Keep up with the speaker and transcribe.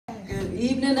Good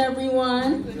evening,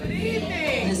 everyone. Good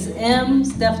evening. Miss M,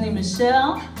 Stephanie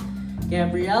Michelle,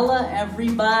 Gabriella,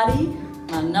 everybody,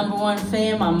 my number one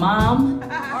fan, my mom, All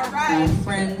my right.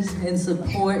 friends and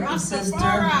support, and sister,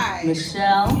 Rastafari.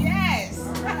 Michelle. Yes.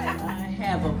 I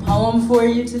have a poem for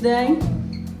you today.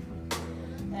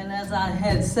 And as I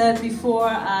had said before,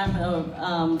 I'm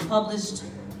a published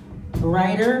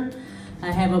writer. I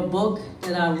have a book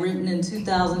that I've written in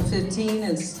 2015.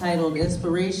 It's titled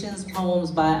Inspirations,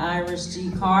 Poems by Iris G.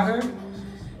 Carter.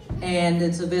 And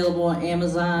it's available on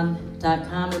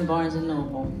Amazon.com and Barnes &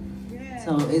 Noble. Yes.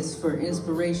 So it's for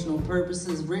inspirational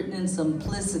purposes, written in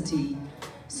simplicity,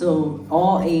 so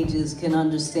all ages can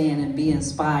understand and be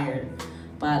inspired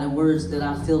by the words that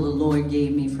I feel the Lord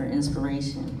gave me for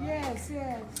inspiration. Yes,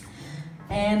 yes.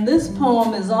 And this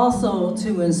poem is also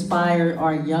to inspire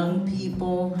our young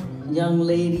people, young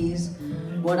ladies.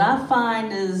 What I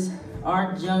find is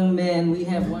our young men, we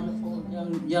have wonderful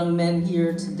young men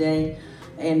here today,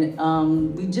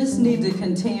 and we just need to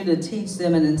continue to teach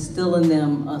them and instill in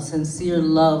them a sincere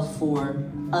love for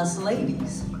us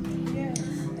ladies. Yes.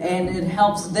 And it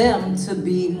helps them to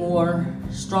be more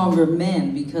stronger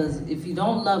men, because if you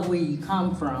don't love where you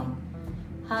come from,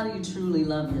 how do you truly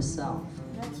love yourself?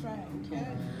 That's right. Okay.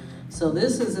 So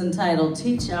this is entitled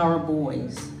Teach Our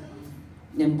Boys.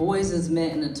 And boys is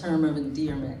meant in a term of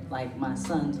endearment, like my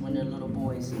sons when they're little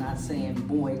boys, not saying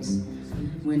boys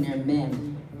when they're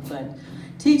men. But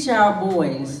teach our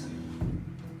boys.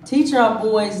 Teach our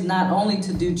boys not only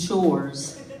to do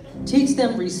chores, teach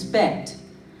them respect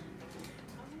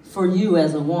for you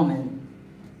as a woman.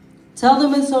 Tell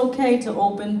them it's okay to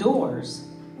open doors.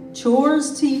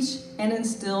 Chores teach and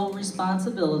instill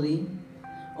responsibility.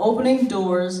 Opening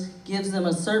doors gives them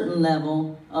a certain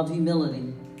level of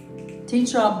humility.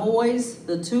 Teach our boys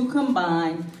the two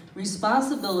combined,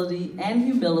 responsibility and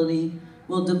humility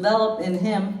will develop in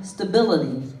him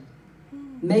stability,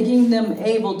 making them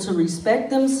able to respect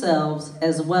themselves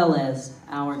as well as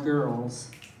our girls.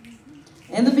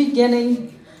 In the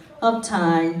beginning of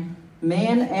time,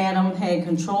 man Adam had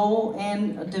control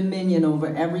and dominion over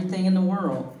everything in the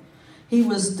world. He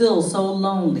was still so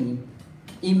lonely.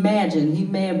 Imagine, he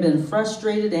may have been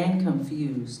frustrated and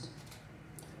confused.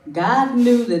 God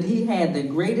knew that he had the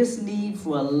greatest need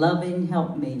for a loving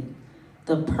helpmate,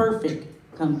 the perfect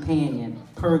companion,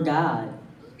 per God.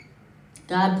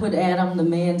 God put Adam, the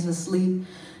man, to sleep,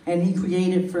 and he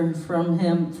created from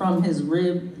his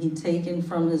rib, he taken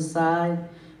from his side,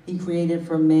 he created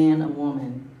for man a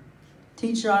woman.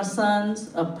 Teach our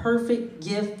sons, a perfect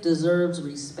gift deserves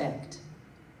respect.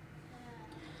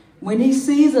 When he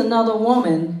sees another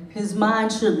woman, his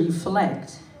mind should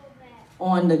reflect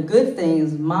on the good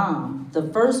things Mom, the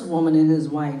first woman in his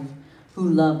wife who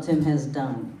loved him, has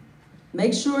done.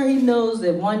 Make sure he knows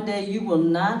that one day you will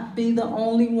not be the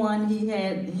only one he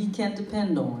can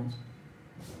depend on.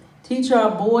 Teach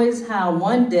our boys how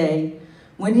one day,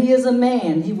 when he is a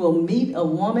man, he will meet a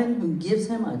woman who gives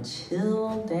him a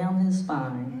chill down his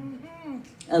spine.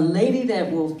 A lady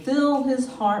that will fill his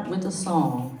heart with a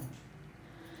song.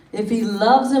 If he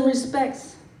loves and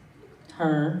respects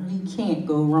her, he can't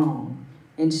go wrong,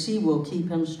 and she will keep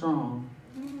him strong.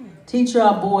 Teach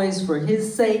our boys for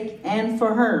his sake and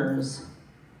for hers.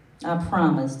 I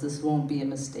promise this won't be a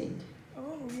mistake.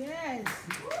 Oh, yes.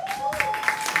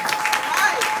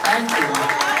 Thank you.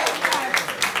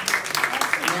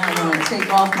 Now I'm going to take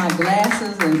off my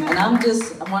glasses, and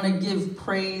I want to give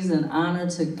praise and honor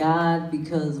to God,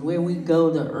 because where we go,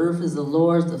 the earth is the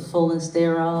Lord's, the fullness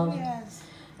thereof. Yes.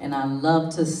 And I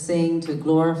love to sing to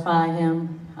glorify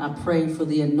him. I pray for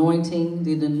the anointing.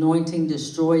 The anointing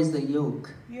destroys the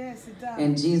yoke. Yes, it does.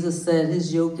 And Jesus said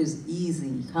his yoke is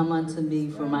easy. Come unto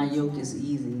me, for my yoke is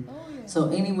easy. Oh, yes. So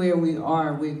anywhere we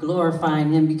are, we're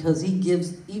glorifying him, because he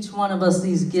gives each one of us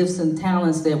these gifts and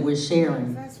talents that we're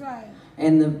sharing. That's right.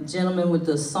 And the gentleman with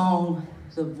the song,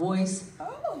 the voice,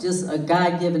 just a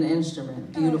God-given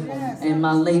instrument. Beautiful. Oh, yes. And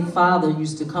my late father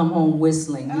used to come home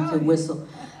whistling. He could whistle.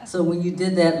 So when you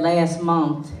did that last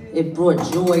month, it brought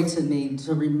joy to me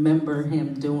to remember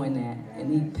him doing that.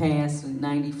 And he passed in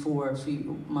 94 a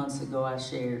few months ago, I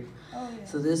shared. Oh, yes.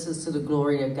 So this is to the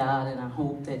glory of God, and I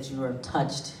hope that you are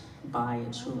touched by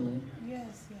it truly.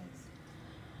 Yes, yes.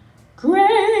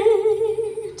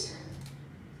 Great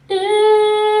is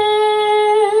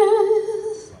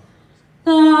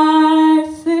thy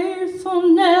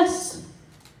faithfulness,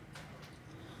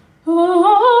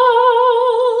 oh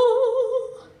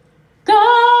God,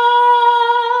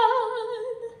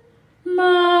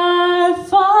 my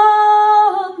Father.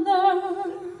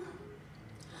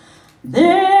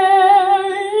 There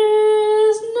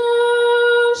is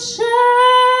no shadow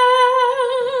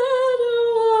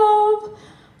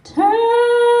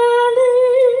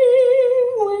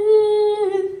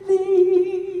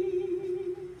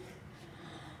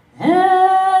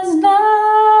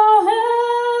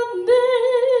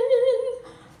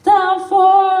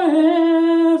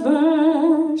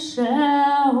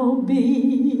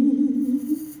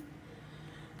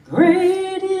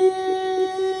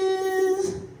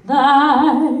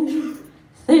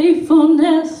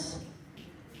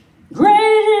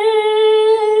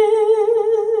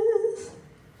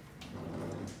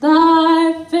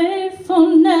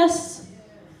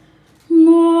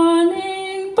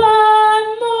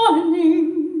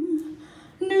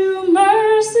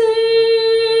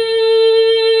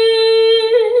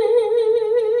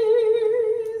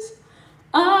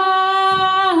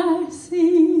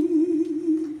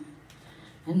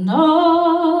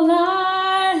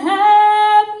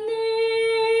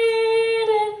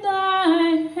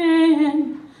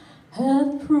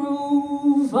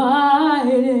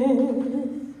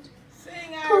provided.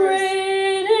 Sing, Iris.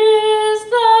 Great is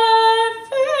thy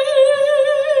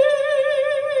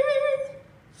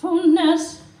faithfulness.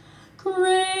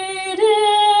 Great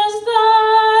is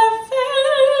thy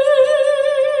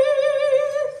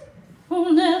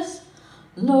faithfulness,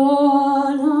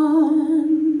 Lord,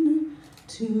 unto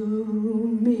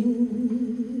me.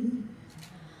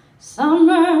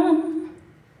 Summer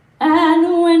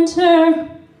and winter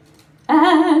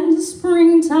and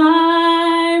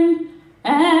springtime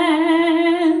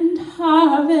and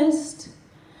harvest,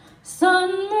 sun,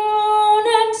 moon,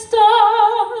 and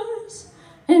stars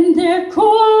in their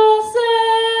courses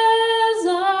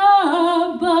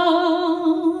above,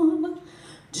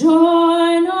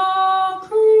 join all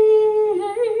creation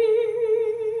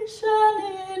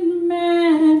in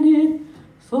manifold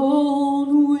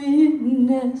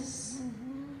witness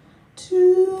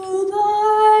to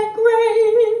thy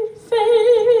great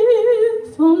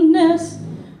faithfulness,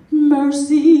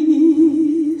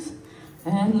 mercies,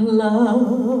 and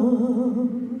love.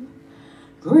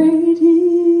 Great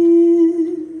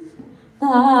is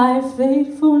thy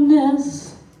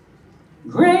faithfulness.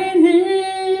 Great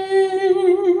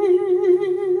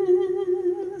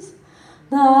is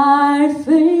thy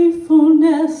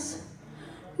faithfulness.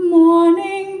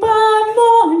 Morning by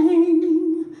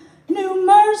morning, new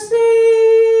mercies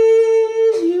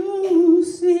you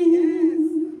see,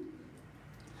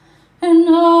 and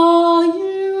all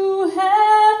you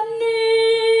have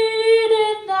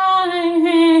needed, thy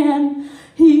hand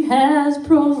he has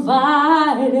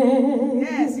provided.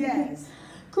 Yes, yes.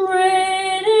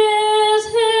 Great is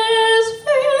his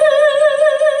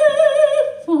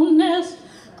faithfulness.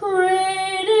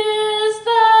 Great is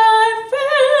thy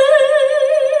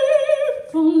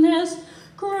faithfulness.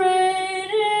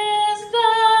 Great is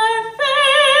thy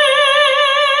faithfulness.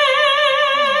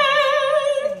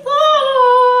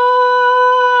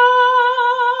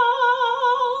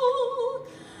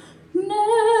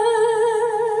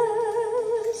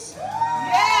 Yes.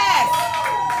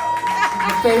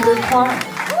 My favorite part.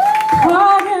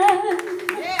 Pardon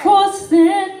for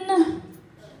sin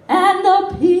and the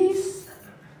peace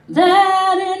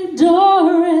that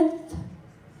endureth.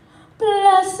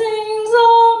 Blessings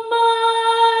all mine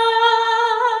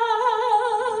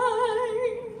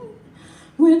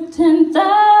with 10,000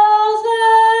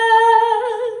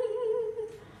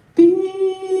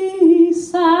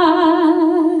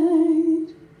 beside.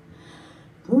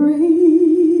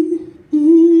 Great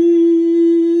is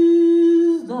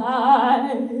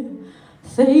thy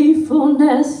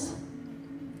faithfulness.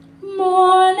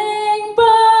 Morning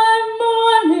by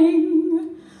morning,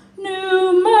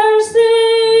 new mercies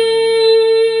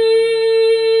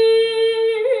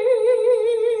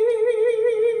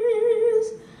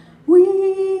we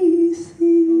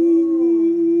see,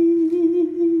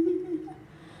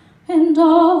 and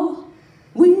all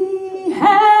we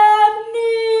have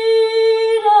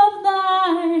need of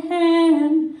thy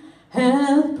hand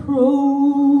hath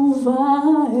provided.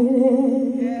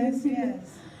 Yes,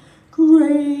 yes.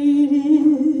 Great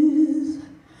is,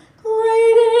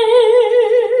 great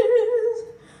is,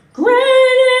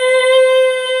 great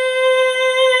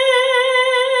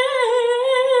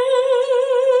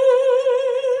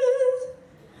is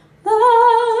thy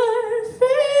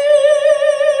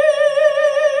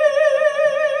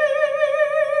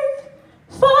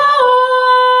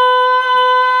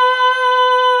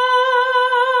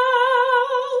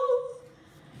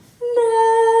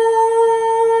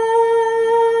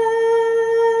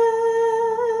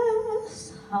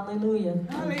faithfulness. Hallelujah.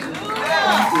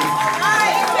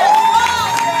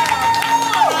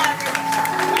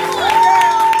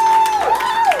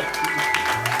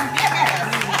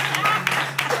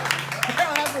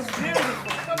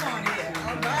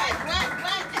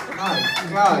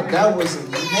 My God, that was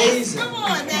amazing. Come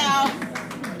on now.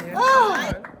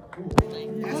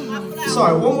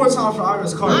 Sorry, one more time for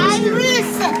Iris Carter. Let's hear it.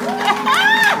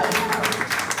 Iris.